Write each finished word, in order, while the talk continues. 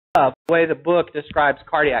love the way the book describes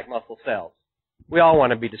cardiac muscle cells. We all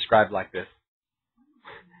want to be described like this.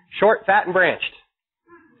 Short, fat, and branched.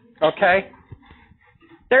 Okay?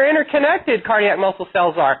 They're interconnected, cardiac muscle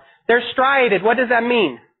cells are. They're striated. What does that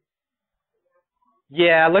mean?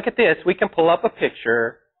 Yeah, look at this. We can pull up a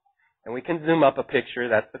picture, and we can zoom up a picture.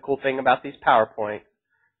 That's the cool thing about these PowerPoints.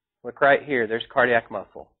 Look right here. There's cardiac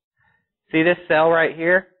muscle. See this cell right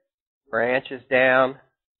here? Branches down.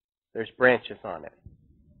 There's branches on it.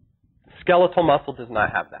 Skeletal muscle does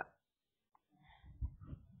not have that.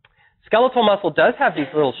 Skeletal muscle does have these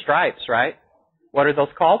little stripes, right? What are those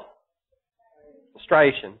called?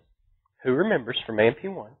 Striations. Who remembers from A&P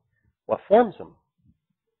I what forms them?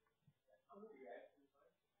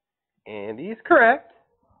 Andy is correct.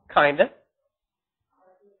 Kinda.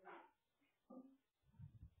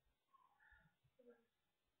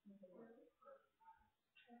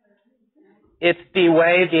 It's the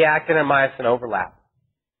way the actin and myosin overlap.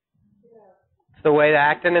 It's the way the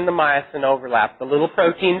actin and the myosin overlap. The little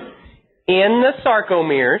proteins in the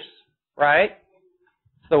sarcomeres, right?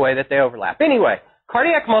 It's the way that they overlap. Anyway,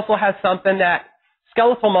 cardiac muscle has something that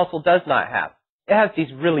skeletal muscle does not have. It has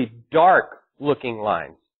these really dark-looking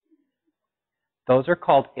lines. Those are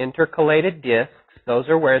called intercalated discs. Those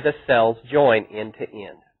are where the cells join end to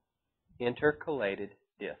end. Intercalated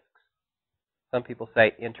discs. Some people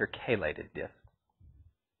say intercalated discs.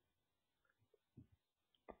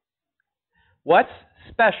 What's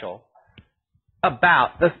special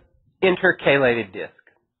about the intercalated disc?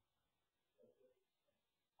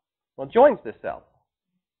 Well, it joins the cell.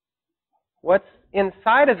 What's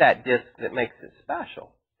inside of that disc that makes it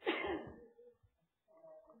special?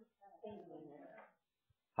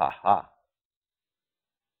 Ha.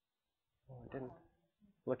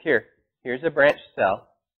 Look here. Here's a branched cell.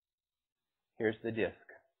 Here's the disc.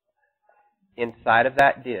 Inside of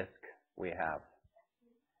that disc, we have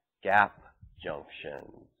gap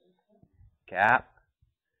junctions. Gap,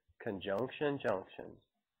 conjunction, junctions.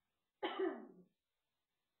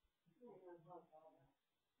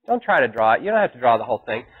 Don't try to draw it. You don't have to draw the whole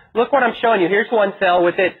thing. Look what I'm showing you. Here's one cell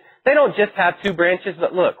with it. They don't just have two branches,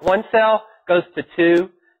 but look. One cell goes to 2.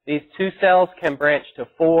 These 2 cells can branch to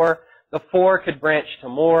 4. The 4 could branch to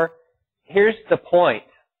more. Here's the point.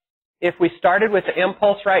 If we started with the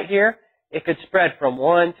impulse right here, it could spread from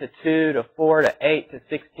 1 to 2 to 4 to 8 to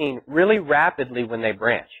 16 really rapidly when they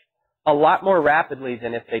branch. A lot more rapidly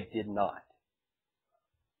than if they did not.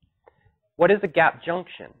 What is a gap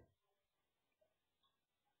junction?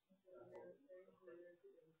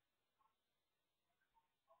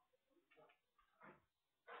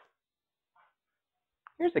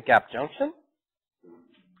 Here's a gap junction.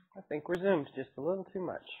 I think we're zoomed just a little too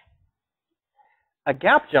much. A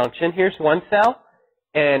gap junction, here's one cell,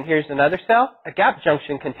 and here's another cell. A gap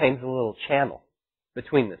junction contains a little channel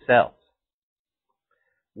between the cells.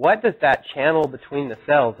 What does that channel between the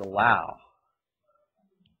cells allow?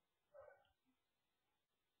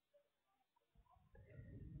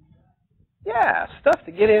 Yeah, stuff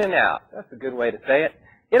to get in and out. That's a good way to say it.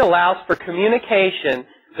 It allows for communication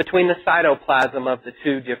between the cytoplasm of the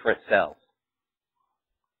 2 different cells.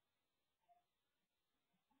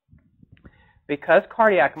 Because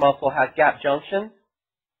cardiac muscle has gap junctions,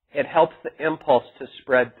 it helps the impulse to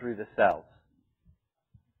spread through the cells.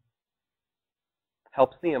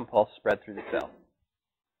 Helps the impulse spread through the cell.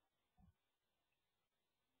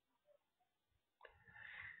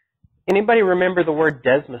 Anybody remember the word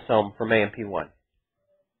desmosome from A&P I?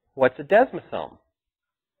 What's a desmosome?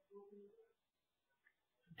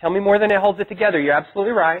 Tell me more than it holds it together. You're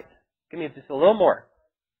absolutely right. Give me just a little more.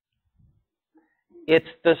 It's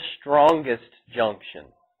the strongest junction.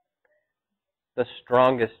 The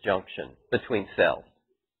strongest junction between cells.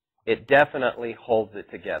 It definitely holds it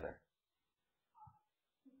together.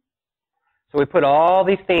 So we put all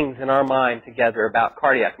these things in our mind together about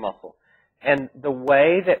cardiac muscle. And the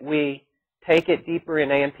way that we take it deeper in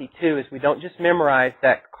A&P II is we don't just memorize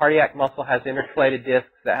that cardiac muscle has intercalated discs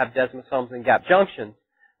that have desmosomes and gap junctions.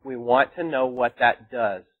 We want to know what that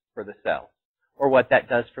does for the cell, or what that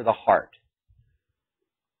does for the heart.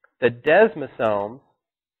 The desmosomes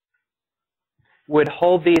would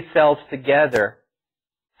hold these cells together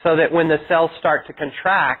so that when the cells start to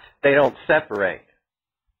contract, they don't separate.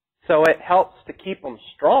 So it helps to keep them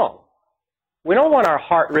strong. We don't want our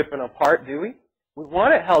heart ripping apart, do we? We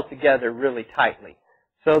want it held together really tightly.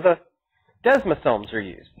 So the desmosomes are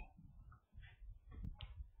used.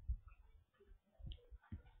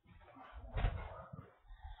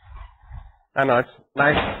 I know, it's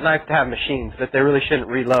nice to have machines, but they really shouldn't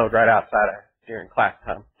reload right outside during class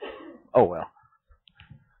time. Oh well.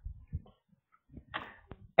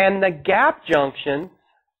 And the gap junctions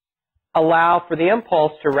allow for the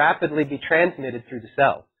impulse to rapidly be transmitted through the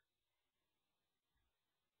cells.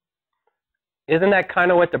 Isn't that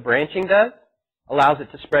kind of what the branching does? Allows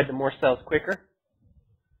it to spread to more cells quicker?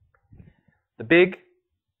 The big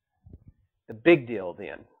deal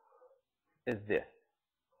then is this.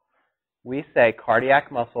 We say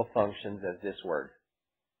cardiac muscle functions as this word.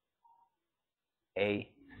 A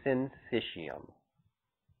syncytium.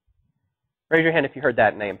 Raise your hand if you heard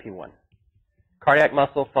that in A&P I. Cardiac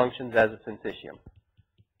muscle functions as a syncytium.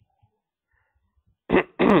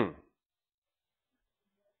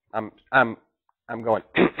 I'm going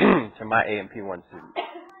to my A&P I student.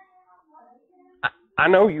 I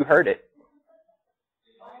know you heard it.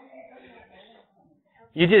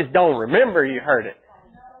 You just don't remember you heard it.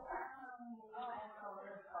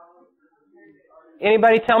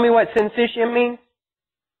 Anybody tell me what syncytium means?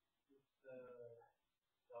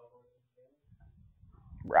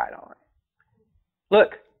 Right on.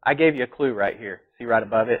 Look, I gave you a clue right here. See right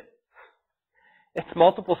above it? It's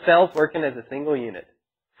multiple cells working as a single unit.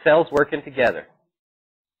 Cells working together.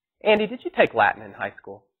 Andy, did you take Latin in high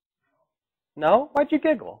school? No? Why'd you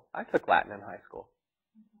giggle? I took Latin in high school.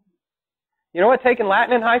 You know what taking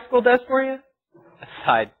Latin in high school does for you?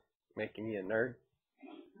 Aside making you a nerd.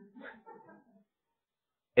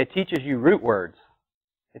 It teaches you root words.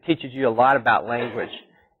 It teaches you a lot about language.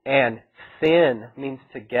 And syn means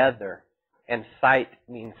together. And site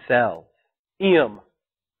means cells. Ium,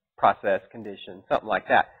 process, condition, something like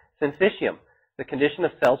that. Syncytium, the condition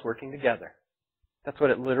of cells working together. That's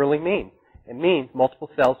what it literally means. It means multiple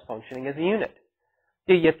cells functioning as a unit.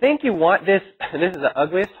 Do you think you want this? This is the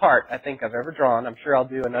ugliest heart I think I've ever drawn. I'm sure I'll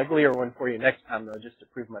do an uglier one for you next time, though, just to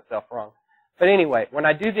prove myself wrong. But anyway, when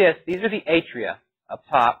I do this, these are the atria up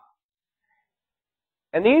top.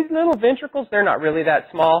 And these little ventricles, they're not really that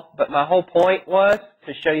small, but my whole point was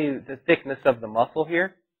to show you the thickness of the muscle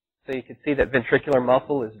here. So you can see that ventricular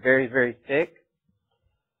muscle is very, very thick.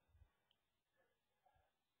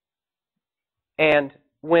 And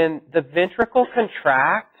when the ventricle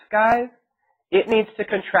contracts, guys, it needs to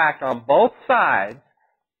contract on both sides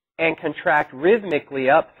and contract rhythmically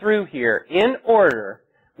up through here in order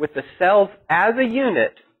with the cells as a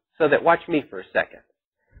unit so that, watch me for a second,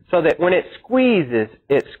 so that when it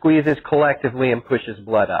squeezes collectively and pushes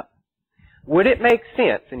blood up. Would it make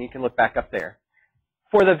sense, and you can look back up there,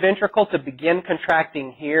 for the ventricle to begin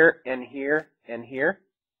contracting here and here and here?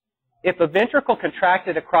 If a ventricle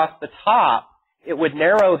contracted across the top, it would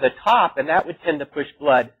narrow the top, and that would tend to push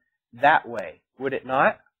blood that way, would it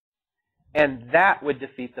not? And that would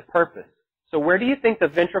defeat the purpose. So where do you think the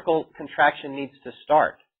ventricle contraction needs to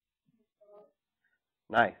start?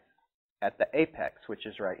 Nice. At the apex, which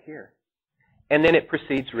is right here. And then it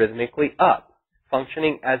proceeds rhythmically up,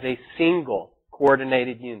 functioning as a single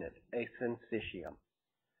coordinated unit, a syncytium.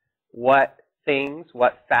 What things,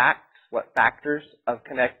 what facts, what factors of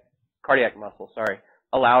cardiac muscle,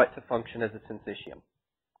 allow it to function as a syncytium?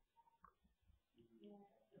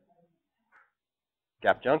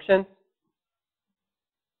 Gap junction.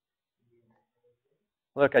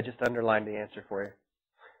 Look, I just underlined the answer for you.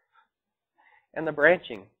 And the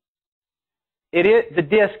branching. It is the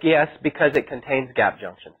disc, yes, because it contains gap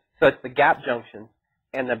junctions. So it's the gap junctions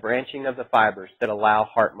and the branching of the fibers that allow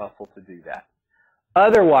heart muscle to do that.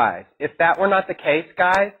 Otherwise, if that were not the case,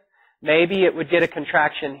 guys, maybe it would get a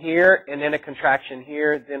contraction here, and then a contraction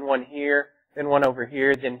here, then one over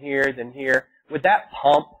here, then here, then here. Would that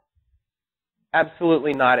pump?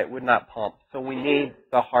 Absolutely not. It would not pump. So we need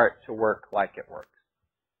the heart to work like it works.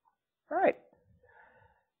 All right.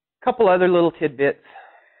 A couple other little tidbits.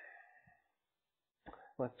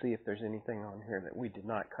 Let's see if there's anything on here that we did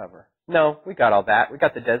not cover. No, we got all that. We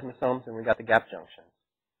got the desmosomes and we got the gap junctions.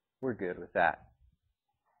 We're good with that.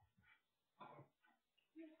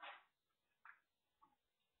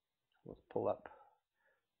 Let's pull up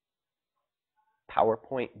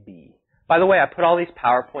PowerPoint B. By the way, I put all these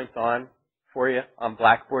PowerPoints on for you on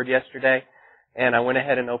Blackboard yesterday, and I went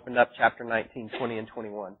ahead and opened up chapter 19, 20, and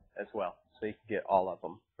 21 as well, so you can get all of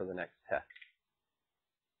them for the next test.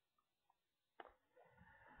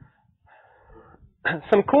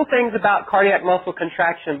 Some cool things about cardiac muscle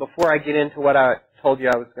contraction before I get into what I told you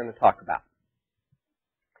I was going to talk about.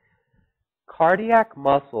 Cardiac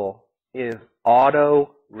muscle is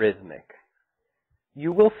autorhythmic.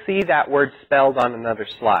 You will see that word spelled on another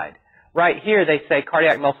slide. Right here they say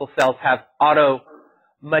cardiac muscle cells have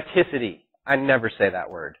automaticity. I never say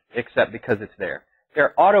that word except because it's there.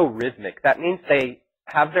 They're autorhythmic. That means they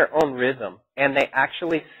have their own rhythm and they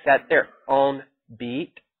actually set their own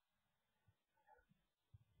beat.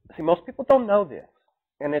 See, most people don't know this,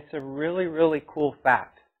 and it's a really, really cool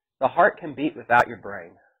fact. The heart can beat without your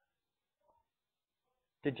brain.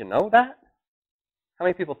 Did you know that? How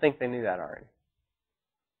many people think they knew that already?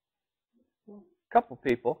 A couple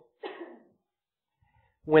people.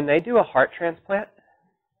 When they do a heart transplant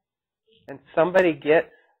and somebody gets,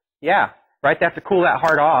 right, they have to cool that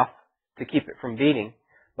heart off to keep it from beating.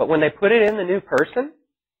 But when they put it in the new person,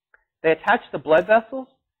 they attach the blood vessels.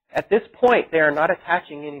 At this point, they are not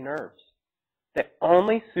attaching any nerves. They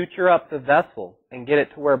only suture up the vessel and get it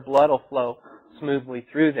to where blood will flow smoothly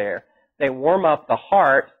through there. They warm up the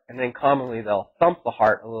heart, and then commonly they'll thump the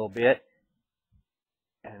heart a little bit,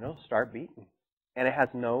 and it'll start beating. And it has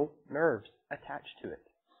no nerves attached to it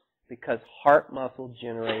because heart muscle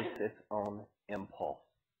generates its own impulse.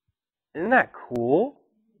 Isn't that cool?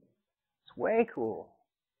 It's way cool.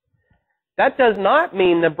 That does not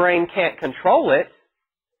mean the brain can't control it,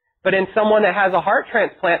 but in someone that has a heart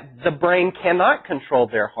transplant, the brain cannot control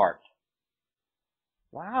their heart.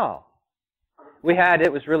 Wow.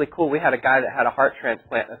 It was really cool. We had a guy that had a heart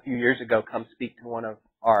transplant a few years ago come speak to one of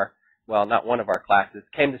our, well, not one of our classes,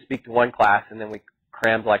 came to speak to one class, and then we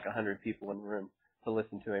crammed like 100 people in the room to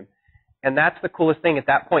listen to him. And that's the coolest thing. At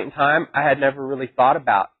that point in time, I had never really thought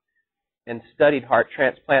about and studied heart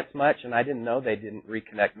transplants much, and I didn't know they didn't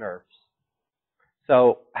reconnect nerves.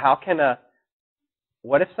 So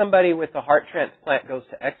what if somebody with a heart transplant goes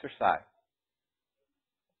to exercise?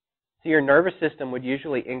 So your nervous system would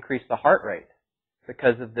usually increase the heart rate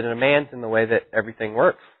because of the demands and the way that everything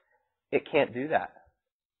works. It can't do that.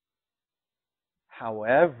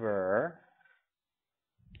 However,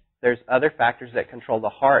 there's other factors that control the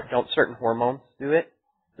heart. Don't certain hormones do it?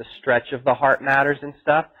 The stretch of the heart matters and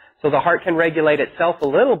stuff. So the heart can regulate itself a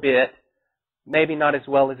little bit, maybe not as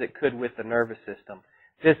well as it could with the nervous system.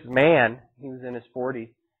 This man, he was in his 40s,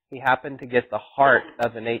 he happened to get the heart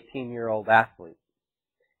of an 18-year-old athlete.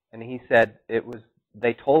 And he said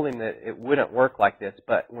they told him that it wouldn't work like this,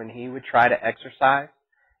 but when he would try to exercise,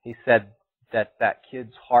 he said that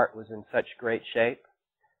kid's heart was in such great shape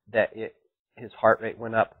that his heart rate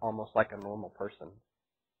went up almost like a normal person.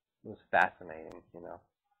 It was fascinating, you know.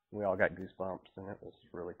 We all got goosebumps, and it was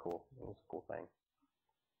really cool. It was a cool thing.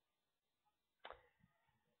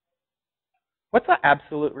 What's the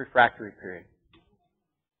absolute refractory period?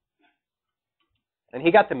 And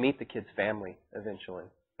he got to meet the kid's family eventually.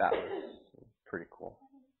 That was pretty cool.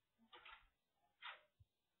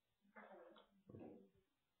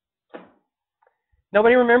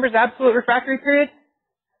 Nobody remembers absolute refractory period?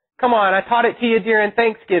 Come on, I taught it to you during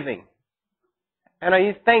Thanksgiving. And I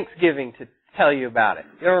used Thanksgiving to tell you about it.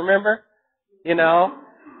 You don't remember? You know,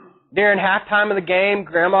 during halftime of the game,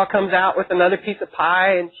 Grandma comes out with another piece of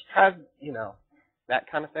pie and she tries, you know, that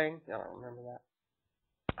kind of thing. You don't remember that?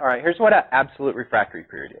 All right, here's what an absolute refractory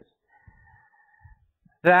period is.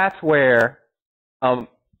 That's where,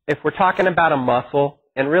 if we're talking about a muscle,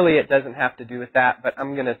 and really it doesn't have to do with that, but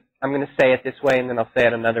I'm gonna say it this way, and then I'll say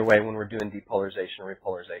it another way when we're doing depolarization or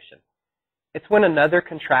repolarization. It's when another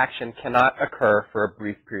contraction cannot occur for a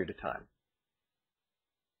brief period of time.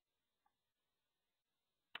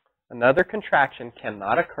 Another contraction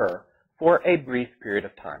cannot occur for a brief period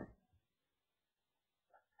of time.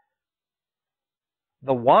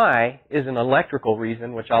 The why is an electrical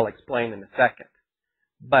reason, which I'll explain in a second.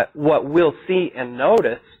 But what we'll see and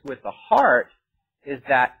notice with the heart is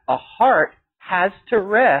that a heart has to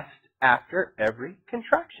rest after every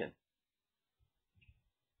contraction.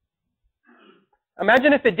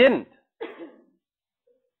 Imagine if it didn't.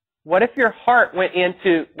 What if your heart went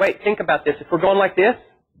into, wait, think about this. If we're going like this,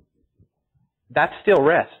 that's still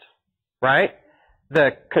rest, right?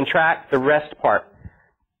 The contract, the rest part.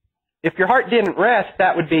 If your heart didn't rest,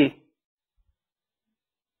 that would be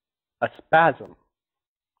a spasm.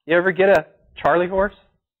 You ever get a Charlie horse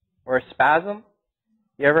or a spasm?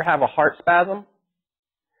 You ever have a heart spasm?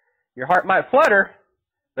 Your heart might flutter,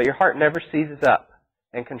 but your heart never seizes up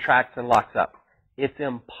and contracts and locks up. It's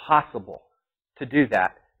impossible to do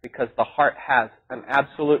that because the heart has an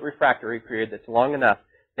absolute refractory period that's long enough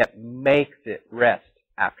that makes it rest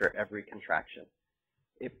after every contraction.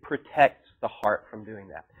 It protects the heart from doing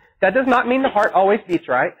that. That does not mean the heart always beats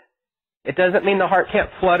right. It doesn't mean the heart can't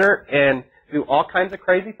flutter and do all kinds of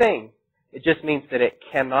crazy things. It just means that it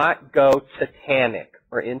cannot go tetanic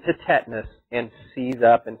or into tetanus and seize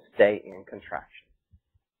up and stay in contraction.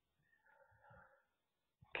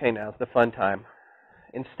 Okay, now's the fun time.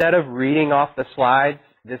 Instead of reading off the slides,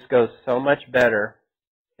 this goes so much better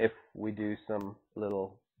if we do some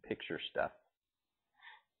little picture stuff.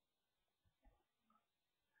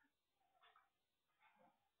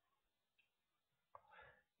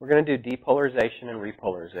 We're going to do depolarization and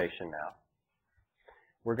repolarization now.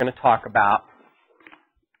 We're going to talk about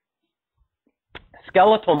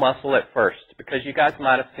skeletal muscle at first, because you guys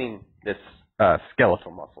might have seen this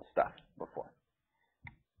skeletal muscle stuff before.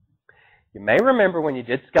 You may remember when you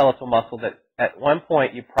did skeletal muscle that at one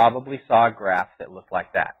point you probably saw a graph that looked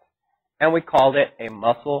like that. And we called it a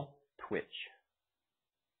muscle twitch.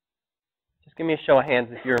 Just give me a show of hands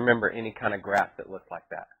if you remember any kind of graph that looked like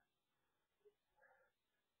that.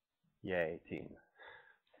 Yay, team.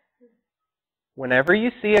 Whenever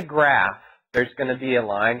you see a graph, there's going to be a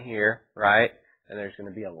line here, right? And there's going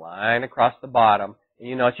to be a line across the bottom. And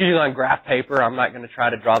you know, it's usually on graph paper. I'm not going to try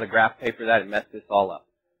to draw the graph paper. That would mess this all up.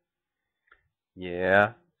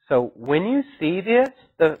 Yeah. So when you see this,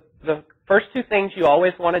 the first two things you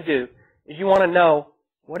always want to do is you want to know,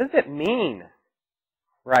 what does it mean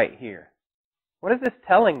right here? What is this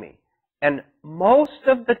telling me? And most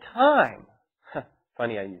of the time,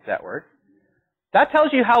 funny I use that word, that tells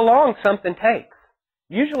you how long something takes.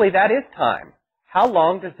 Usually that is time. How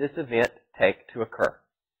long does this event take to occur?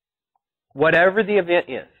 Whatever the event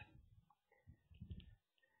is.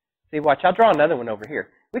 See, watch, I'll draw another one over here.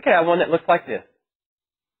 We could have one that looks like this,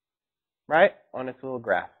 right, on this little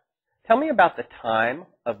graph. Tell me about the time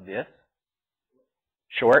of this.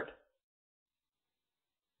 Short.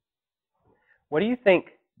 What do you think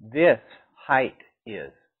this height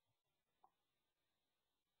is?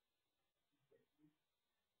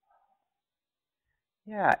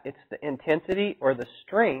 Yeah, it's the intensity or the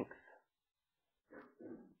strength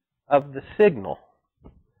of the signal,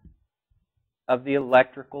 of the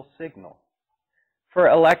electrical signal. For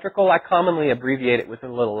electrical, I commonly abbreviate it with a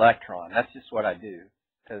little electron. That's just what I do,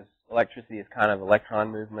 because electricity is kind of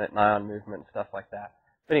electron movement, ion movement, and stuff like that.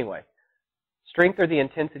 But anyway, strength or the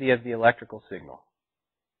intensity of the electrical signal.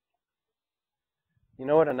 You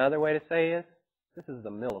know what another way to say is? This is the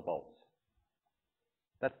millivolts.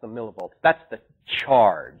 That's the millivolts. That's the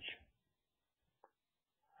charge.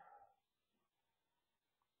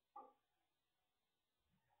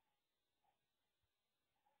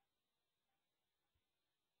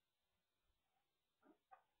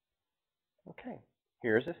 Okay,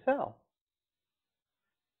 here's a cell.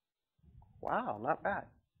 Wow, not bad.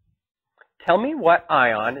 Tell me what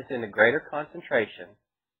ion is in a greater concentration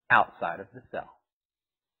outside of the cell.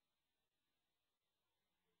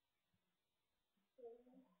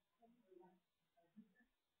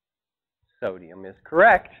 Sodium is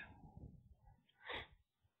correct.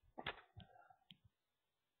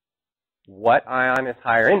 What ion is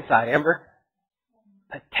higher inside, Amber?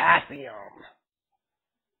 Potassium.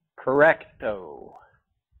 Correcto.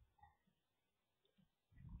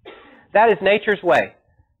 That is nature's way.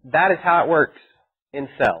 That is how it works in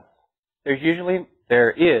cells.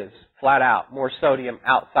 There is, flat out, more sodium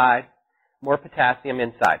outside, more potassium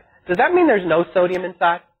inside. Does that mean there's no sodium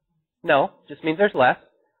inside? No, just means there's less.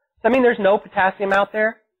 Does that mean there's no potassium out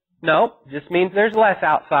there? No, just means there's less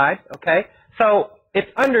outside, okay? So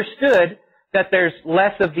it's understood that there's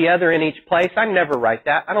less of the other in each place. I never write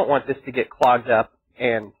that. I don't want this to get clogged up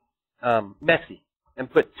and messy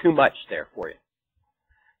and put too much there for you.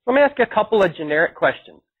 Let me ask you a couple of generic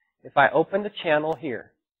questions. If I open the channel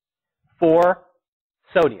here for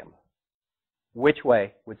sodium, which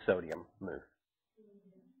way would sodium move?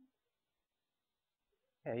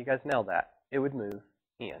 Yeah, you guys nailed that. It would move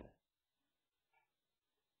in.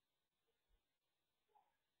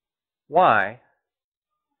 Why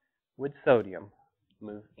would sodium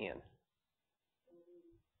move in?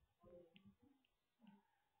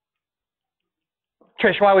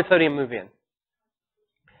 Trish, why would sodium move in?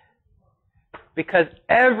 Because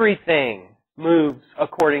everything moves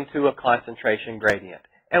according to a concentration gradient.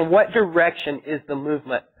 And what direction is the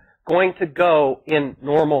movement going to go in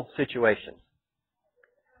normal situations?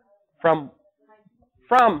 From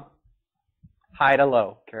high to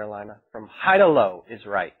low, Carolina. From high to low is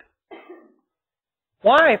right.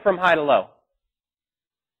 Why from high to low?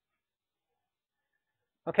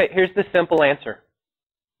 Okay, here's the simple answer.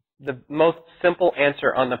 The most simple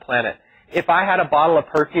answer on the planet. If I had a bottle of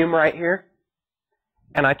perfume right here,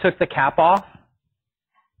 and I took the cap off,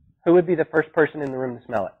 who would be the first person in the room to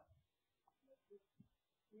smell it?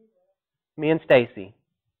 Me and Stacy,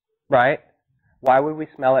 right? Why would we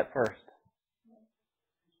smell it first?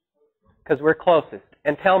 Because we're closest.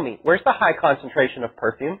 And tell me, where's the high concentration of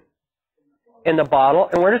perfume? In the bottle.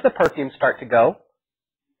 And where does the perfume start to go?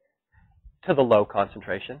 To the low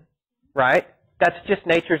concentration, right? That's just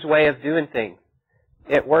nature's way of doing things.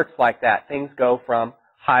 It works like that. Things go from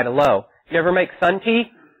high to low. You ever make sun tea?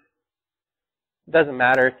 It doesn't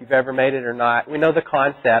matter if you've ever made it or not. We know the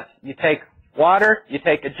concept. You take water, you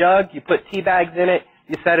take a jug, you put tea bags in it,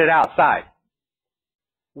 you set it outside.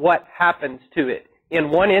 What happens to it? In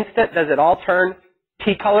one instant, does it all turn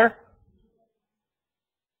tea color?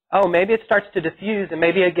 Oh, maybe it starts to diffuse, and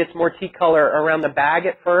maybe it gets more tea color around the bag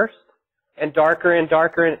at first, and darker,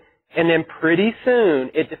 and then pretty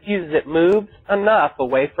soon it diffuses. It moves enough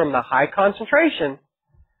away from the high concentration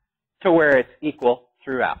to where it's equal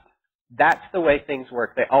throughout. That's the way things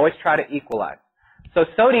work. They always try to equalize. So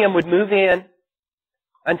sodium would move in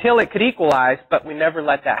until it could equalize, but we never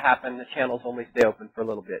let that happen. The channels only stay open for a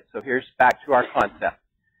little bit. So here's back to our concept.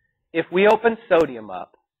 If we open sodium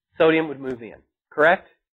up, sodium would move in, correct?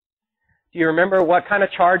 Do you remember what kind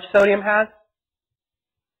of charge sodium has?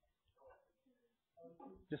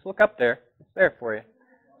 Just look up there. It's there for you.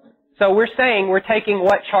 So we're saying we're taking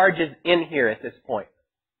what charges in here at this point?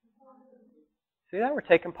 See that? We're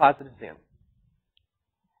taking positives in.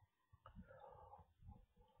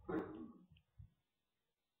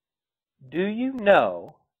 Do you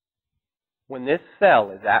know when this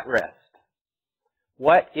cell is at rest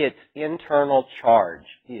what its internal charge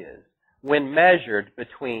is when measured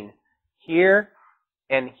between here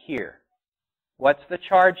and here? What's the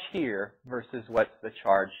charge here versus what's the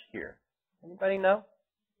charge here? Anybody know?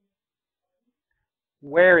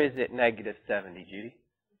 Where is it negative 70, Judy?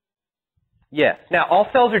 Yes. Now, all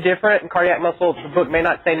cells are different. In cardiac muscle, the book may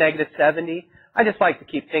not say negative 70. I just like to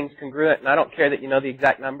keep things congruent, and I don't care that you know the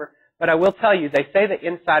exact number. But I will tell you, they say the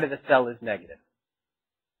inside of the cell is negative.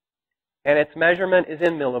 And its measurement is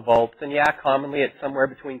in millivolts. And yeah, commonly it's somewhere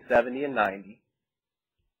between 70 and 90.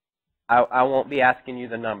 I won't be asking you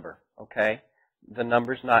the number, okay? The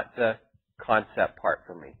number's not the concept part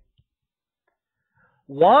for me.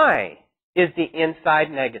 Why is the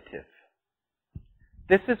inside negative?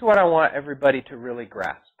 This is what I want everybody to really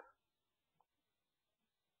grasp.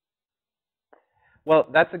 Well,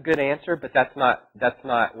 that's a good answer, but that's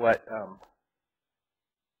not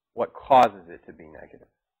what causes it to be negative.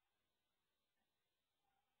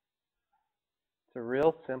 It's a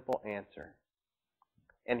real simple answer.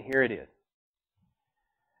 And here it is.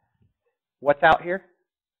 What's out here?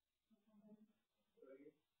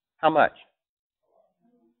 How much?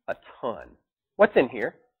 A ton. What's in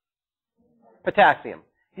here? Potassium.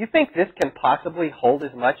 Do you think this can possibly hold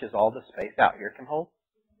as much as all the space out here can hold?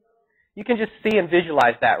 You can just see and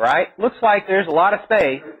visualize that, right? Looks like there's a lot of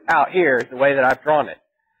space out here the way that I've drawn it.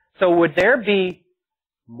 So would there be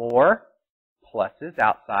more pluses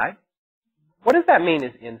outside? What does that mean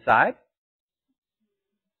is inside?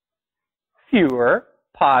 Fewer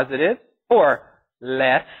positives or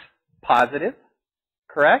less positive,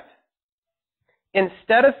 correct?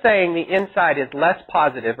 Instead of saying the inside is less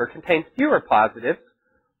positive or contains fewer positives,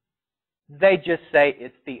 they just say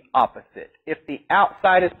it's the opposite. If the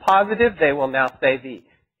outside is positive, they will now say the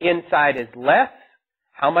inside is less.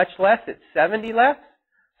 How much less? It's 70 less.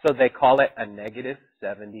 So they call it a negative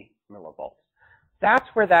 70 millivolts. That's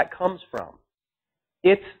where that comes from.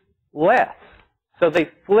 It's less. So they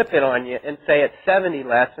flip it on you and say it's 70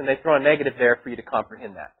 less, and they throw a negative there for you to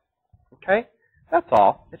comprehend that. Okay? That's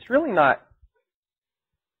all. It's really not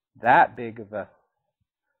that big of a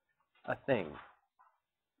thing.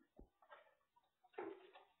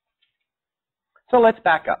 So let's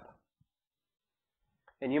back up.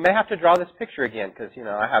 And you may have to draw this picture again because, you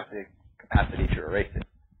know, I have the capacity to erase it.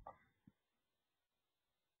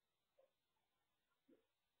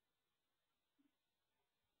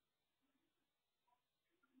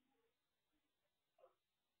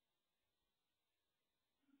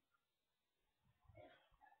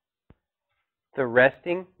 The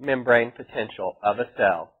resting membrane potential of a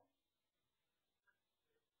cell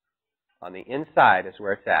on the inside is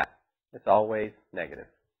where it's at. It's always negative.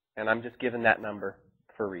 And I'm just giving that number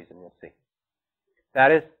for a reason. You'll see.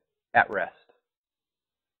 That is at rest.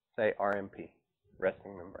 Say RMP,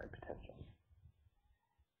 resting membrane potential.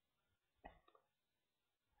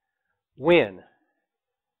 When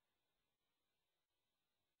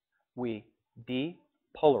we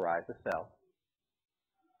depolarize a cell,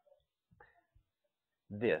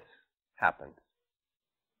 this happens.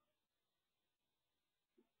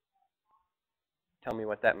 Tell me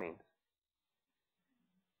what that means.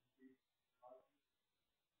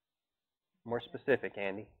 More specific,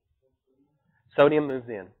 Andy. Sodium moves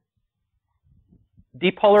in.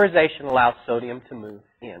 Depolarization allows sodium to move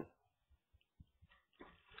in.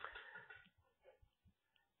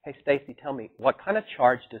 Hey, Stacy, tell me, what kind of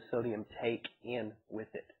charge does sodium take in with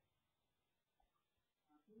it?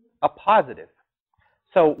 A positive.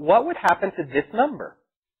 So what would happen to this number?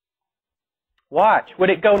 Watch. Would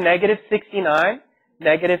it go negative 69,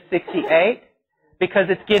 negative 68? Because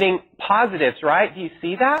it's getting positives, right? Do you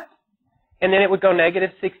see that? And then it would go negative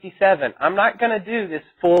 67. I'm not going to do this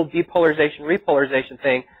full depolarization, repolarization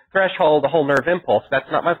thing, threshold, the whole nerve impulse. That's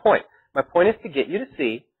not my point. My point is to get you to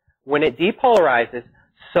see when it depolarizes,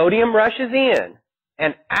 Sodium rushes in,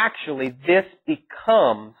 and actually this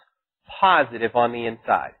becomes positive on the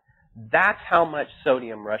inside. That's how much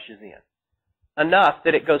sodium rushes in. Enough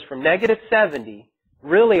that it goes from negative 70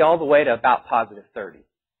 really all the way to about positive 30.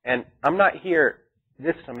 And I'm not here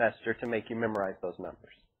this semester to make you memorize those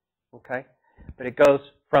numbers. Okay? But it goes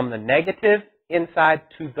from the negative inside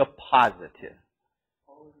to the positive.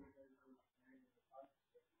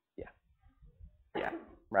 Yeah,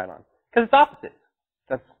 right on. Because it's opposite.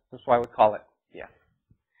 That's why we call it, yeah.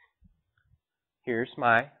 Here's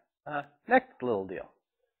my next little deal.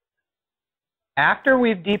 After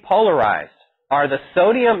we've depolarized, are the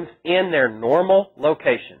sodiums in their normal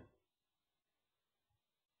location?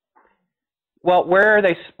 Well, where are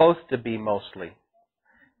they supposed to be mostly?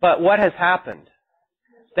 But what has happened?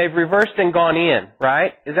 They've reversed and gone in,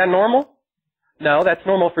 right? Is that normal? No, that's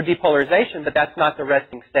normal for depolarization, but that's not the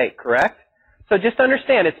resting state, correct? So just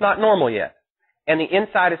understand, it's not normal yet. And the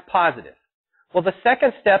inside is positive. Well, the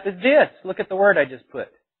second step is this. Look at the word I just put.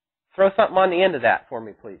 Throw something on the end of that for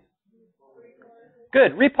me, please.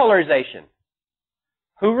 Good. Repolarization.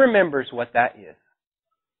 Who remembers what that is?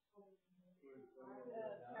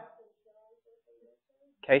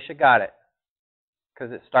 Keisha got it.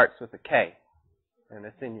 Because it starts with a K. And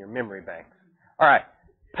it's in your memory banks. All right.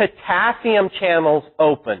 Potassium channels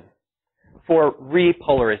open for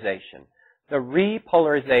repolarization. The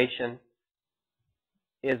repolarization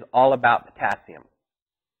is all about potassium.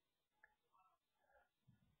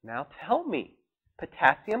 Now tell me,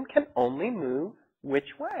 potassium can only move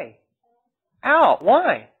which way? Out.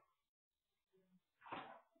 Why?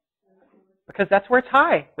 Because that's where it's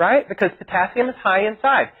high, right? Because potassium is high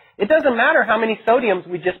inside. It doesn't matter how many sodiums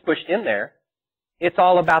we just pushed in there. It's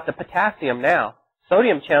all about the potassium now.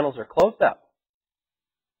 Sodium channels are closed up.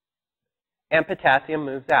 And potassium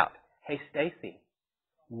moves out. Hey, Stacy,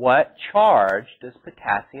 what charge does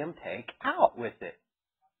potassium take out with it?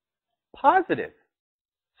 Positive.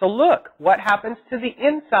 So look, what happens to the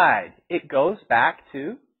inside? It goes back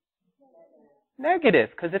to negative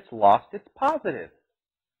because it's lost its positive.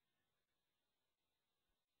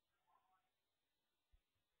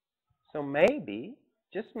 So maybe,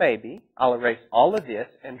 just maybe, I'll erase all of this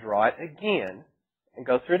and draw it again and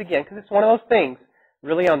go through it again because it's one of those things,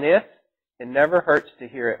 really on this, it never hurts to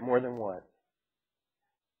hear it more than once.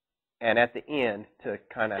 And at the end, to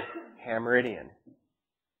kind of hammer it in.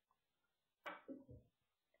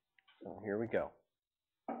 So here we go.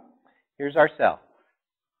 Here's our cell.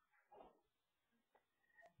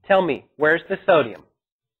 Tell me, where's the sodium?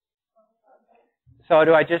 So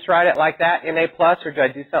do I just write it like that, Na+, or do I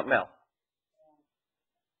do something else?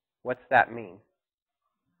 What's that mean?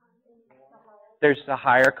 There's a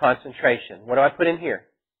higher concentration. What do I put in here?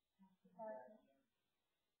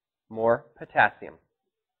 More potassium.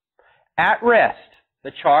 At rest,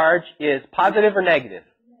 the charge is positive or negative?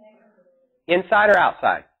 Inside or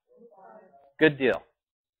outside? Good deal.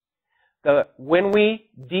 When we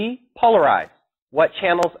depolarize, what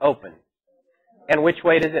channels open? And which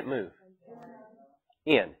way does it move?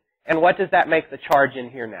 In. And what does that make the charge in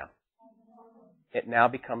here now? It now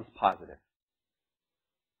becomes positive.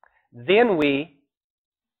 Then we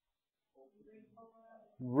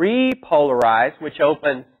repolarize, which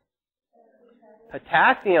opens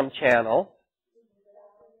potassium channel,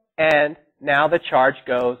 and now the charge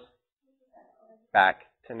goes back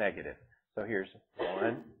to negative. So here's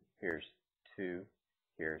 1, here's 2,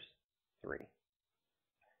 here's 3.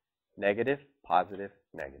 Negative, positive,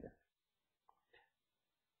 negative.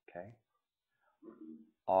 Okay.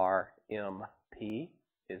 RMP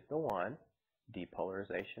is the 1,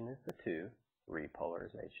 depolarization is the 2,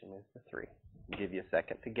 repolarization is the 3. I'll give you a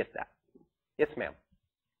second to get that. Yes, ma'am.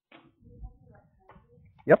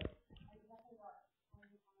 Yep.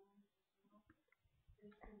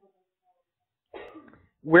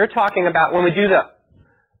 We're talking about when we do the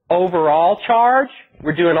overall charge,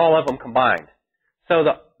 we're doing all of them combined. So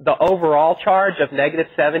the overall charge of negative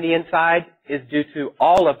 70 inside is due to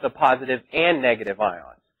all of the positive and negative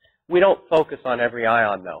ions. We don't focus on every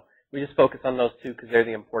ion, though. We just focus on those two because they're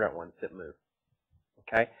the important ones that move.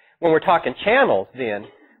 Okay? When we're talking channels, then,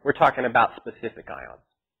 we're talking about specific ions.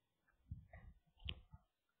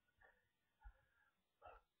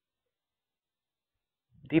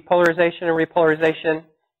 Depolarization and repolarization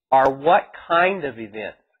are what kind of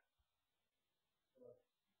events?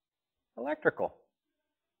 Electrical.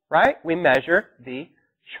 Right? We measure the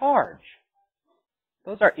charge.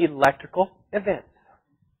 Those are electrical events.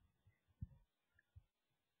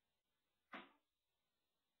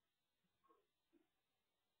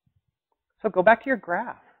 So go back to your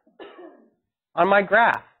graph. On my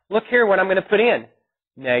graph, look here what I'm going to put in.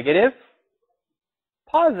 Negative,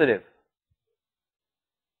 positive.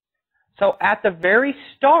 So at the very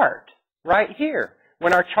start, right here,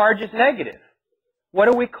 when our charge is negative,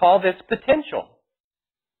 what do we call this potential?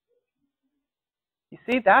 You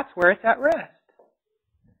see, that's where it's at rest.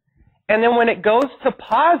 And then when it goes to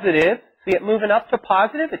positive, see it moving up to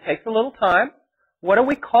positive, it takes a little time. What do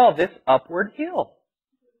we call this upward hill?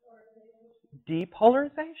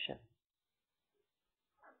 Depolarization.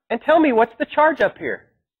 And tell me, what's the charge up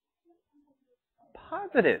here?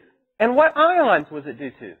 Positive. And what ions was it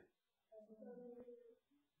due to?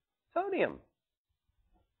 Sodium.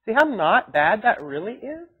 See how not bad that really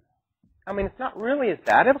is? I mean, it's not really as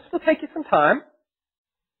bad. It'll still take you some time.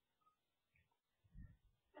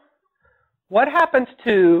 What happens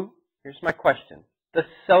to, here's my question, the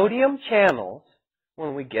sodium channels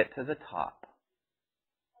when we get to the top?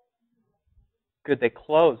 Good, they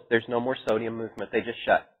close. There's no more sodium movement. They just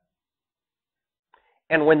shut.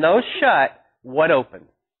 And when those shut, what opens?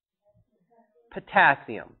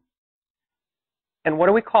 Potassium. And what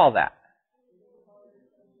do we call that?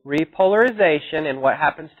 Repolarization. And what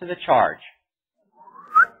happens to the charge?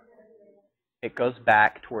 It goes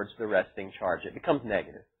back towards the resting charge. It becomes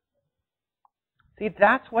negative. See,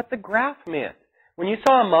 that's what the graph meant. When you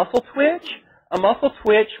saw a muscle twitch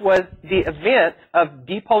was the event of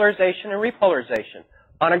depolarization and repolarization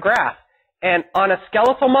on a graph. And on a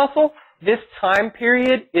skeletal muscle, this time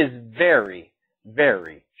period is very,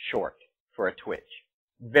 very short for a twitch.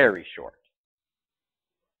 Very short.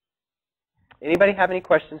 Anybody have any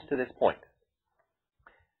questions to this point?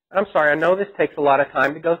 I'm sorry, I know this takes a lot of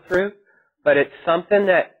time to go through, but it's something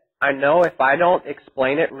that I know if I don't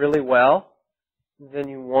explain it really well, then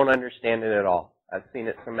you won't understand it at all. I've seen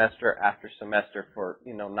it semester after semester for,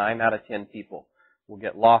 9 out of 10 people will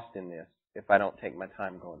get lost in this if I don't take my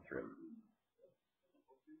time going through.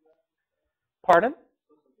 Pardon?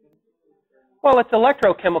 Well, it's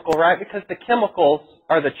electrochemical, right? Because the chemicals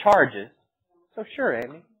are the charges. So sure,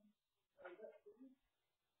 Amy.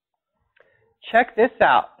 Check this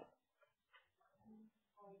out.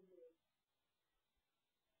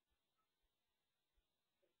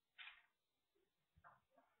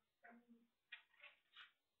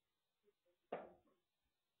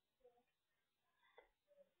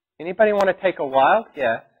 Anybody want to take a wild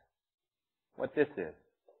guess what this is?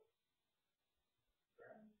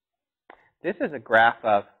 This is a graph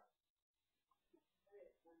of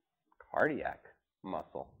cardiac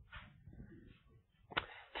muscle.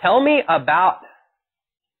 Tell me about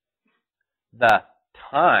the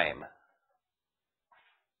time.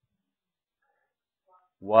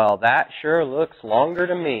 Well, that sure looks longer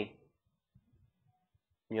to me.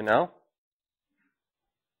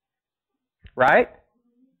 Right?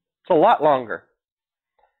 It's a lot longer.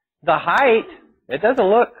 The height, it doesn't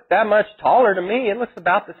look that much taller to me. It looks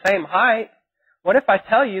about the same height. What if I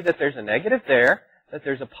tell you that there's a negative there, that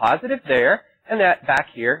there's a positive there, and that back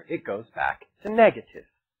here it goes back to negative?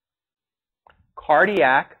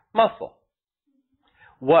 Cardiac muscle.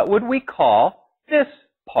 What would we call this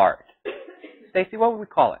part? Stacy, what would we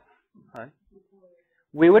call it? Huh?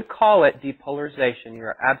 We would call it depolarization. You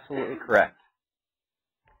are absolutely correct.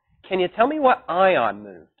 Can you tell me what ion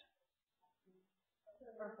moved?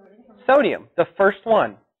 Sodium, the first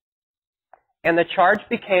one. And the charge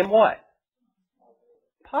became what?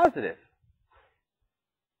 Positive.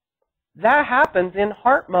 That happens in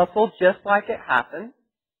heart muscle just like it happens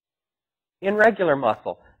in regular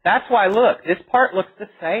muscle. That's why, look, this part looks the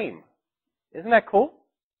same. Isn't that cool?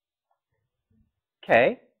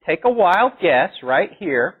 Okay, take a wild guess right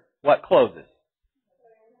here what closes.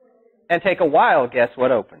 And take a wild guess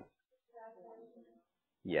what opens.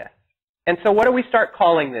 Yes. And so what do we start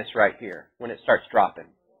calling this right here when it starts dropping?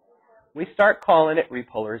 We start calling it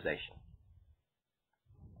repolarization.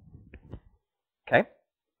 Okay?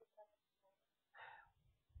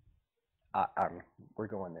 We're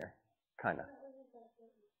going there, kind of.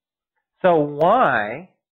 So why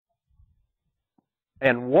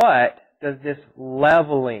and what does this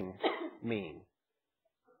leveling mean?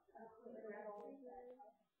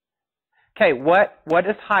 Okay, what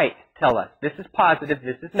does height tell us? This is positive,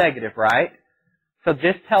 this is negative, right? So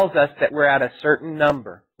this tells us that we're at a certain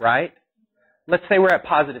number, right? Let's say we're at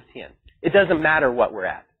positive 10. It doesn't matter what we're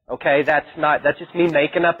at, okay? That's just me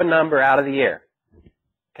making up a number out of the air.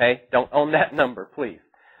 Okay? Don't own that number, please.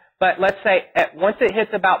 But let's say once it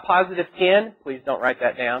hits about positive 10, please don't write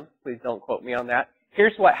that down. Please don't quote me on that.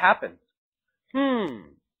 Here's what happens.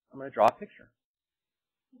 I'm going to draw a picture.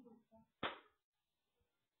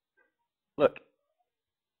 Look.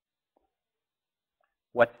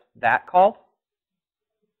 What's that called?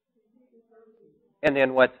 And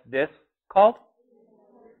then what's this called?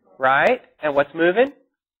 Right? And what's moving?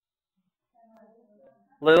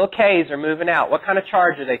 Little K's are moving out. What kind of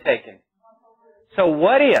charge are they taking? So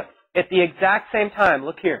what if, at the exact same time,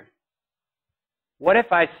 look here, what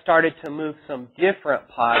if I started to move some different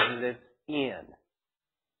positives in?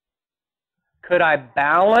 Could I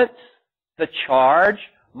balance the charge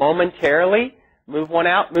momentarily? Move one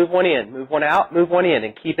out, move one in, move one out, move one in,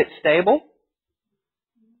 and keep it stable?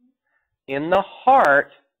 In the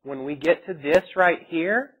heart, when we get to this right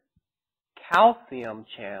here, calcium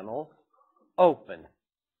channels open.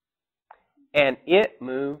 And it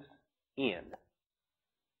moves in.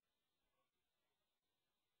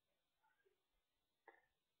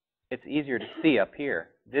 It's easier to see up here.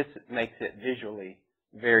 This makes it visually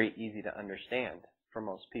very easy to understand for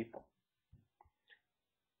most people.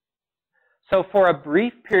 So for a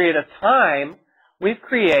brief period of time, we've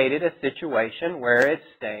created a situation where it's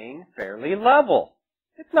staying fairly level.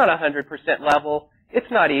 It's not 100% level.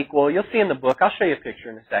 It's not equal. You'll see in the book. I'll show you a picture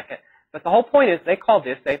in a second. But the whole point is they call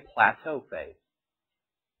this a plateau phase.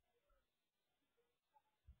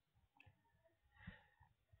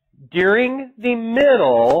 During the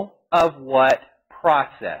middle of what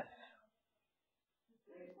process?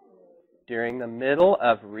 During the middle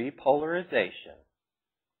of repolarization.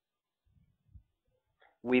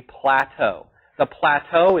 We plateau. The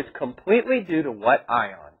plateau is completely due to what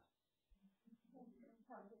ion?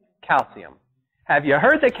 Calcium. Have you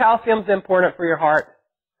heard that calcium is important for your heart?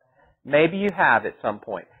 Maybe you have at some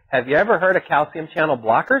point. Have you ever heard of calcium channel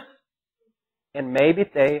blockers? And maybe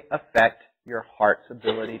they affect your heart's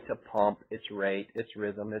ability to pump, its rate, its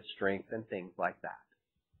rhythm, its strength, and things like that.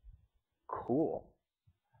 Cool.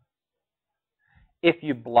 If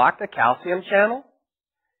you block the calcium channel,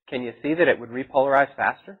 can you see that it would repolarize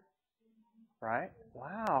faster? Right?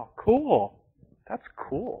 Wow, cool. That's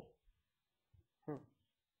cool.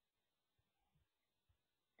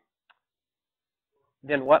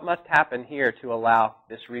 Then what must happen here to allow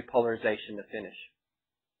this repolarization to finish?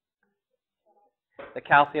 The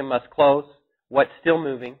calcium must close. What's still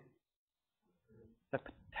moving? The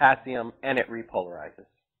potassium, and it repolarizes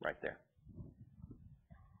right there.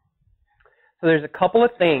 So there's a couple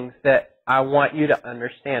of things that I want you to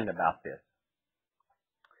understand about this.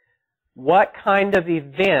 What kind of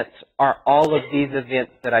events are all of these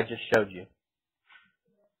events that I just showed you?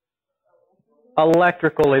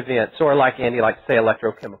 Electrical events, or like Andy likes to say,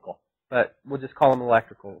 electrochemical. But we'll just call them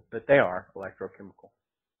electrical, but they are electrochemical.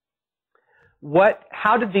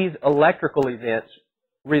 How do these electrical events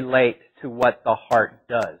relate to what the heart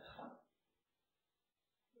does?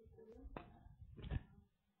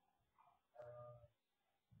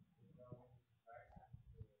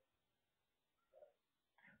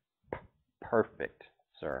 Perfect,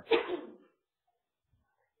 sir.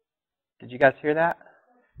 Did you guys hear that?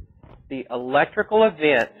 The electrical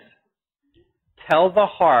events tell the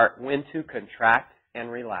heart when to contract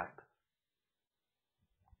and relax.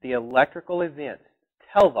 The electrical events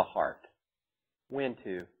tell the heart when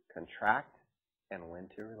to contract and when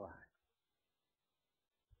to relax.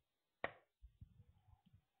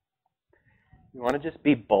 You want to just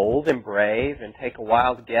be bold and brave and take a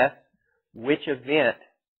wild guess? Which event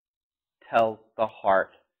tells the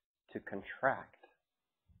heart to contract?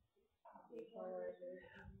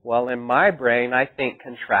 Well, in my brain, I think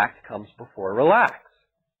contract comes before relax.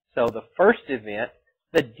 So the first event,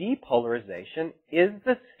 the depolarization, is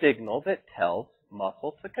the signal that tells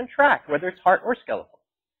muscle to contract, whether it's heart or skeletal.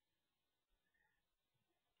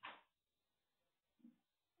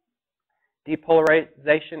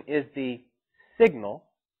 Depolarization is the signal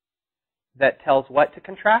that tells what to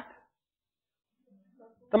contract?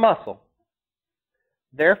 The muscle.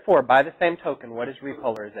 Therefore, by the same token, what is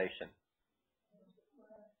repolarization?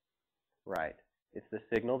 Right. It's the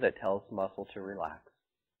signal that tells muscle to relax.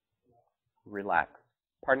 Relax.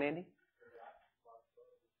 Pardon, Andy?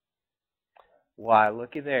 Why,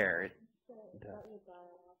 looky there.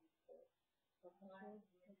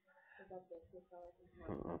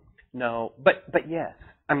 No, but yes.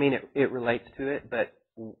 I mean, it relates to it, but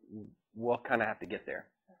we'll kind of have to get there.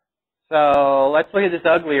 So let's look at this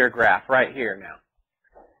uglier graph right here now.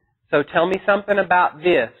 So tell me something about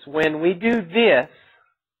this. When we do this,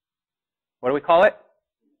 what do we call it?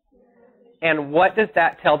 And what does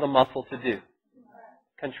that tell the muscle to do?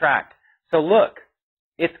 Contract. So look,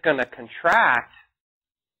 it's going to contract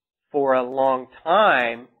for a long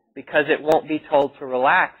time because it won't be told to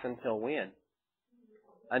relax until when?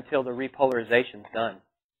 Until the repolarization's done.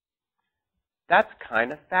 That's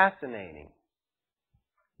kind of fascinating.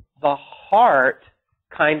 The heart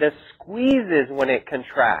kind of squeezes when it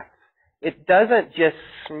contracts. It doesn't just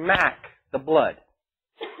smack the blood.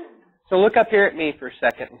 So look up here at me for a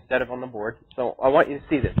second instead of on the board. So I want you to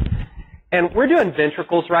see this. And we're doing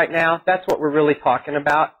ventricles right now. That's what we're really talking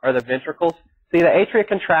about, are the ventricles. See, the atria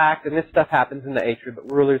contract, and this stuff happens in the atria, but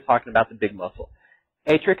we're really talking about the big muscle.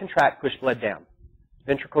 Atria contract, push blood down.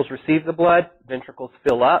 Ventricles receive the blood, ventricles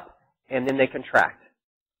fill up, and then they contract.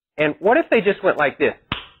 And what if they just went like this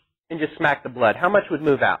and just smacked the blood? How much would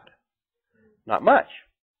move out? Not much.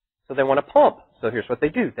 So they want to pump. So here's what they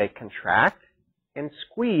do. They contract and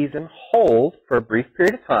squeeze and hold for a brief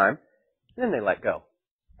period of time, and then they let go.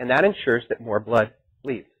 And that ensures that more blood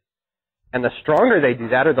leaves. And the stronger they do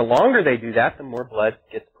that, or the longer they do that, the more blood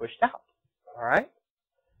gets pushed out. All right?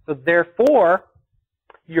 So therefore,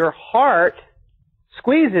 your heart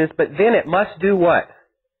squeezes, but then it must do what?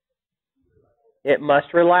 It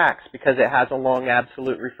must relax because it has a long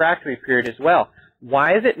absolute refractory period as well.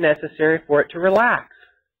 Why is it necessary for it to relax?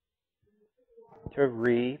 To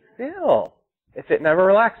refill. If it never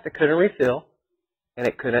relaxed, it couldn't refill, and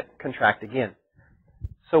it couldn't contract again.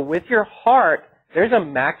 So with your heart, there's a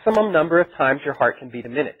maximum number of times your heart can beat a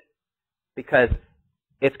minute because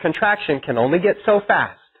its contraction can only get so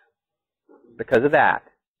fast. Because of that,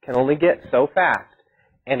 can only get so fast,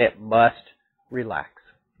 and it must relax.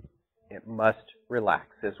 It must relax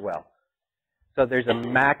as well. So there's a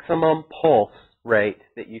maximum pulse rate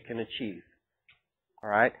that you can achieve. All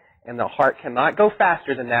right? And the heart cannot go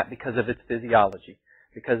faster than that because of its physiology,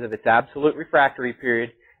 because of its absolute refractory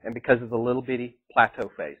period, and because of the little bitty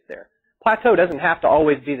plateau phase there. Plateau doesn't have to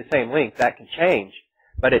always be the same length. That can change,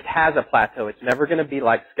 but it has a plateau. It's never going to be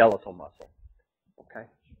like skeletal muscle. Okay?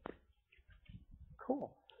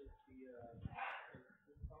 Cool.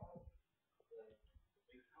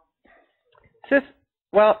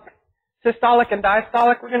 Systolic and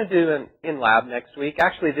diastolic, we're going to do in lab next week.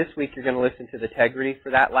 Actually, this week you're going to listen to the integrity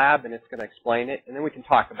for that lab, and it's going to explain it, and then we can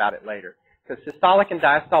talk about it later. Because systolic and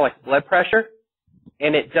diastolic blood pressure,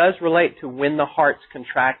 and it does relate to when the heart's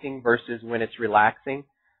contracting versus when it's relaxing,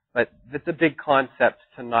 but it's a big concept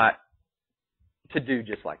to do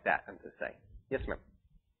just like that and to say. Yes, ma'am.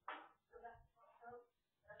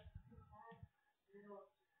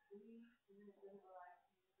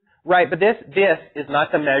 Right, but this is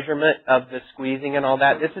not the measurement of the squeezing and all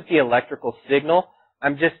that. This is the electrical signal.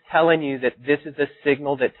 I'm just telling you that this is a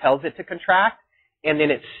signal that tells it to contract, and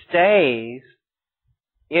then it stays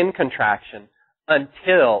in contraction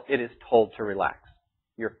until it is told to relax.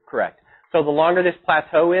 You're correct. So the longer this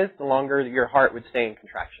plateau is, the longer your heart would stay in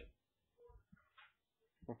contraction.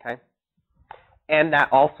 Okay? And that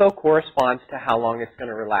also corresponds to how long it's going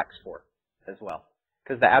to relax for as well,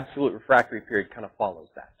 because the absolute refractory period kind of follows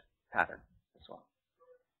that pattern as well.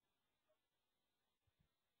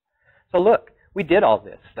 So look, we did all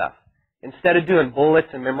this stuff. Instead of doing bullets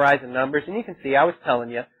and memorizing numbers, and you can see, I was telling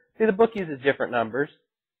you, see, the book uses different numbers.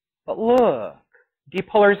 But look,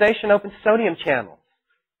 depolarization opens sodium channels.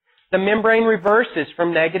 The membrane reverses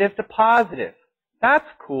from negative to positive. That's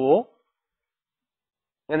cool.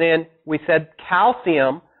 And then we said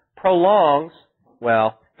calcium prolongs,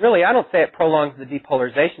 well, really, I don't say it prolongs the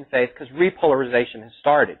depolarization phase because repolarization has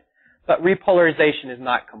started. But repolarization is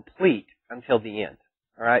not complete until the end.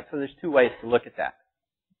 All right? So there's two ways to look at that.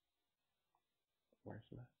 Where's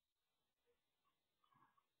that?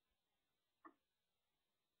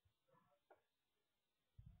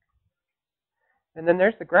 And then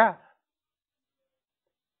there's the graph.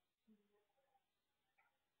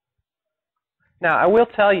 Now, I will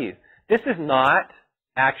tell you, this is not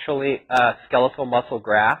actually a skeletal muscle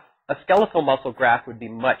graph. A skeletal muscle graph would be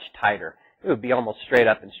much tighter. It would be almost straight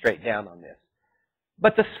up and straight down on this.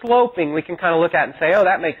 But the sloping, we can kind of look at and say, oh,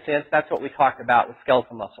 that makes sense. That's what we talked about with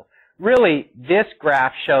skeletal muscle. Really, this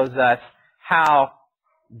graph shows us how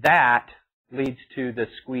that leads to the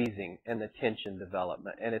squeezing and the tension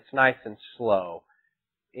development. And it's nice and slow.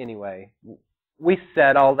 Anyway, we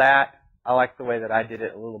said all that. I like the way that I did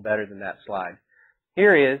it a little better than that slide.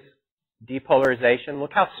 Here is depolarization.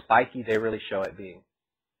 Look how spiky they really show it being.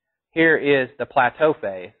 Here is the plateau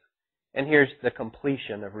phase. And here's the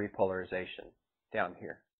completion of repolarization down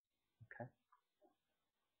here. Okay.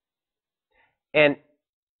 And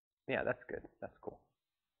yeah, that's good. That's cool.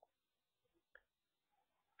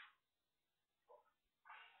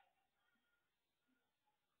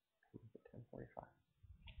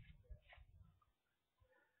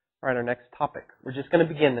 All right, our next topic. We're just going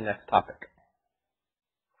to begin the next topic.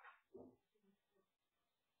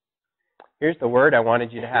 Here's the word I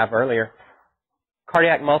wanted you to have earlier.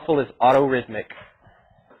 Cardiac muscle is autorhythmic.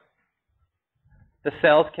 The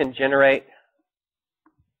cells can generate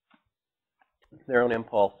their own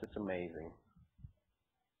impulse. It's amazing.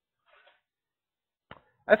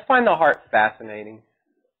 I find the heart fascinating.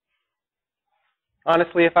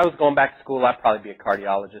 Honestly, if I was going back to school, I'd probably be a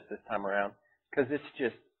cardiologist this time around because it's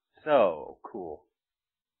just so cool.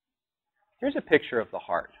 Here's a picture of the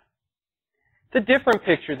heart. It's a different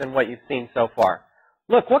picture than what you've seen so far.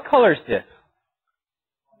 Look, what color is this?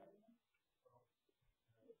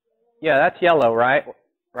 Yeah, that's yellow, right?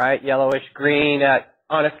 Right? Yellowish, green.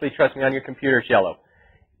 Honestly, trust me, on your computer, it's yellow.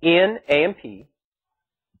 In A&P,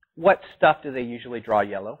 what stuff do they usually draw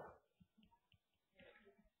yellow?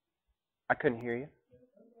 I couldn't hear you.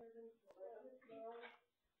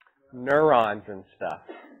 Neurons and stuff.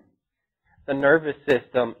 The nervous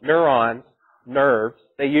system, neurons, nerves,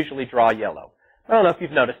 they usually draw yellow. I don't know if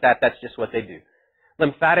you've noticed that. That's just what they do.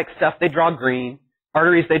 Lymphatic stuff, they draw green.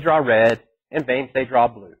 Arteries, they draw red. And veins, they draw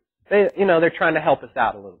blue. They're trying to help us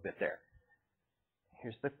out a little bit there.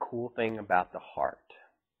 Here's the cool thing about the heart.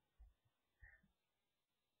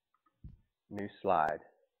 New slide.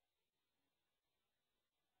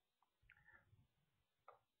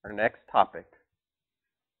 Our next topic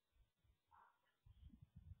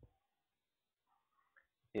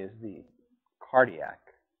is the cardiac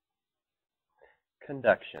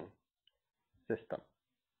conduction system.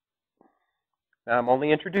 Now, I'm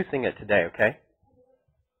only introducing it today, okay?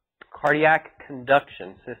 Cardiac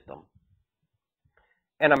conduction system.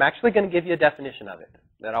 And I'm actually going to give you a definition of it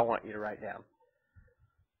that I want you to write down.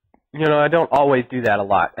 I don't always do that a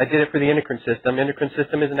lot. I did it for the endocrine system. Endocrine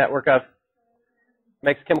system is a network of,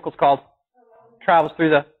 makes chemicals called, travels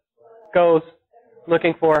through the, goes,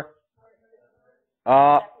 looking for,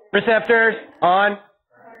 receptors on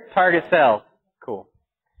target cells. Cool.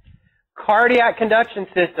 Cardiac conduction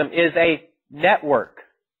system is a network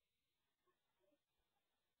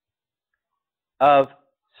of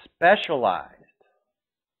specialized,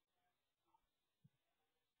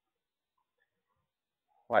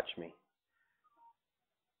 watch me.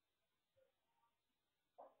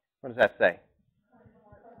 What does that say?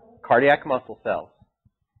 Cardiac muscle cells.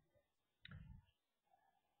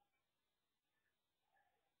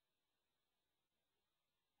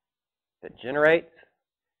 That generates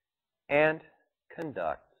and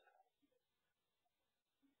conducts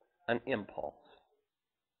an impulse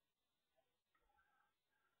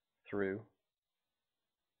through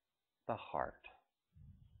the heart.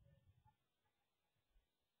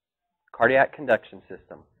 Cardiac conduction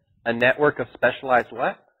system. A network of specialized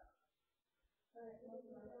what?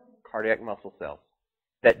 Cardiac muscle cells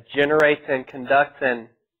that generates and conducts an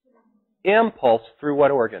impulse through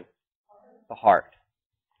what organ? The heart.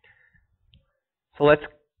 So let's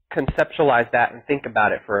conceptualize that and think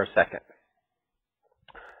about it for a second.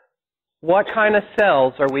 What kind of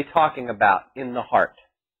cells are we talking about in the heart?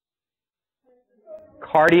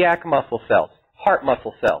 Cardiac muscle cells, heart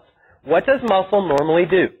muscle cells. What does muscle normally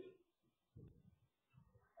do?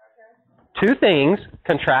 Two things,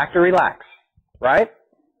 contract or relax, right?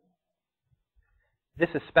 This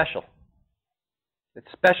is special. It's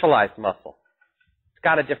specialized muscle. It's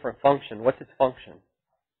got a different function. What's its function?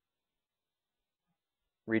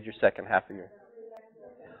 Read your second half of your...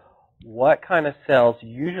 What kind of cells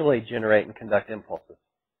usually generate and conduct impulses?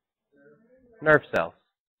 Nerve cells.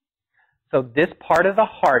 So this part of the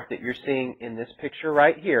heart that you're seeing in this picture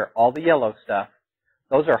right here, all the yellow stuff,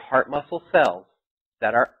 those are heart muscle cells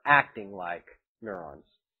that are acting like neurons.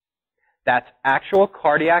 That's actual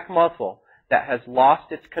cardiac muscle that has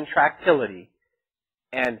lost its contractility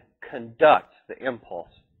and conducts the impulse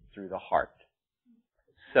through the heart.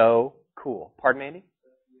 So cool. Pardon, Andy?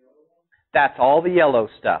 That's all the yellow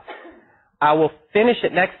stuff. I will finish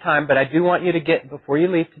it next time, but I do want you to get, before you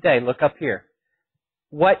leave today, look up here.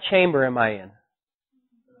 What chamber am I in?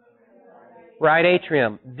 Right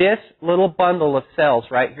atrium. This little bundle of cells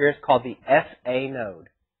right here is called the SA node.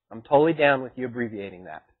 I'm totally down with you abbreviating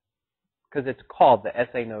that because it's called the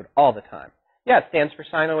SA node all the time. Yeah, it stands for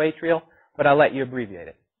sinoatrial, but I'll let you abbreviate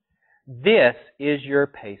it. This is your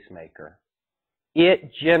pacemaker.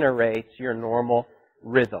 It generates your normal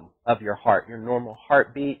rhythm of your heart. Your normal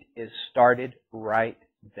heartbeat is started right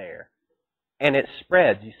there. And it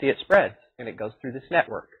spreads. You see it spreads, and it goes through this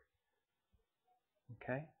network.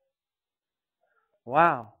 Okay?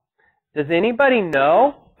 Wow. Does anybody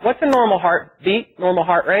know what's a normal heartbeat, normal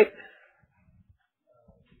heart rate?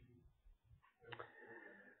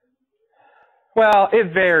 Well,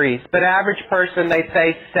 it varies, but average person, they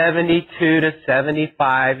say 72 to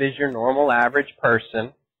 75 is your normal average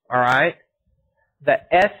person. All right? The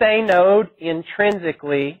SA node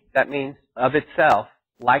intrinsically, that means of itself,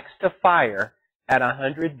 likes to fire at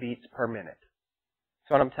 100 beats per minute.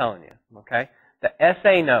 That's what I'm telling you, okay? The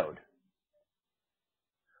SA node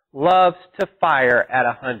loves to fire at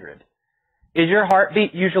 100. Is your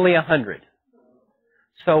heartbeat usually 100?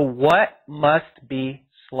 So what must be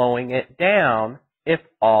slowing it down if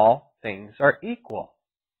all things are equal?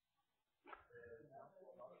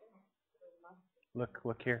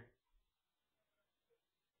 Look here.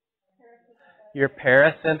 Your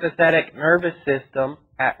parasympathetic nervous system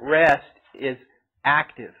at rest is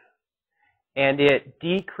active, and it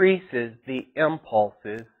decreases the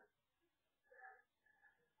impulses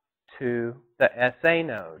to the SA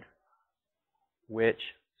node, which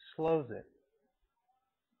slows it.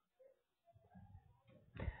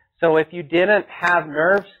 So if you didn't have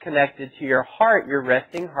nerves connected to your heart, your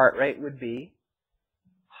resting heart rate would be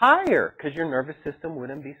higher because your nervous system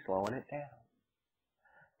wouldn't be slowing it down.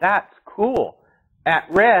 That's cool. At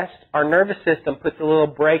rest, our nervous system puts a little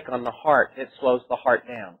brake on the heart. It slows the heart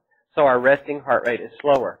down. So our resting heart rate is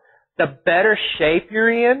slower. The better shape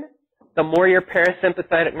you're in, the more your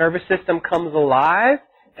parasympathetic nervous system comes alive,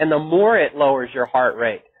 and the more it lowers your heart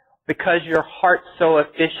rate because your heart's so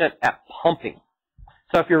efficient at pumping.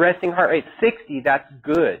 So if your resting heart rate's 60, that's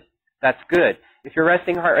good. That's good. If your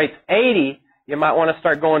resting heart rate's 80, you might want to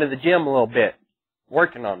start going to the gym a little bit,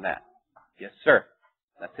 working on that. Yes, sir.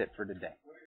 That's it for today.